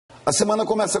A semana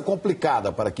começa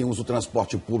complicada para quem usa o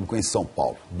transporte público em São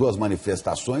Paulo. 2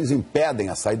 manifestações impedem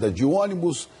a saída de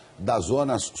ônibus das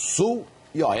zonas sul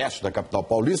e oeste da capital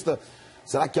paulista.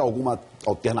 Será que há alguma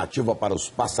alternativa para os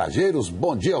passageiros?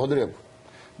 Bom dia, Rodrigo.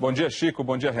 Bom dia, Chico.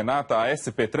 Bom dia, Renata. A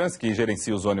SP Trans, que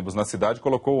gerencia os ônibus na cidade,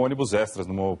 colocou ônibus extras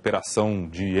numa operação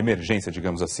de emergência,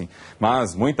 digamos assim.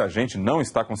 Mas muita gente não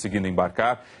está conseguindo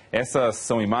embarcar. Essas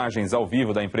são imagens ao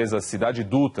vivo da empresa Cidade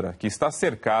Dutra, que está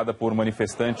cercada por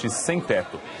manifestantes sem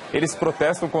teto. Eles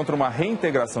protestam contra uma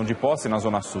reintegração de posse na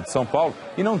zona sul de São Paulo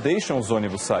e não deixam os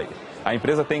ônibus sair. A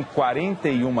empresa tem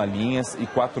 41 linhas e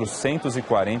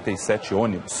 447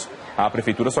 ônibus. A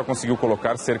prefeitura só conseguiu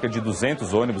colocar cerca de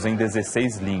 200 ônibus em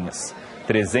 16 linhas.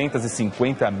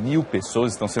 350 mil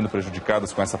pessoas estão sendo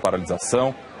prejudicadas com essa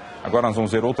paralisação. Agora nós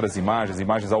vamos ver outras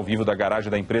imagens ao vivo da garagem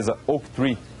da empresa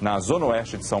Curtir, na Zona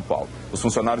Oeste de São Paulo. Os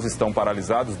funcionários estão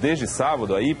paralisados desde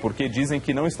sábado aí porque dizem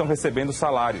que não estão recebendo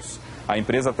salários. A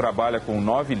empresa trabalha com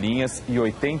 9 linhas e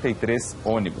 83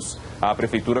 ônibus. A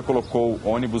prefeitura colocou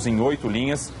ônibus em 8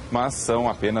 linhas, mas são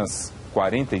apenas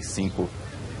 45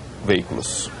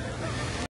 veículos.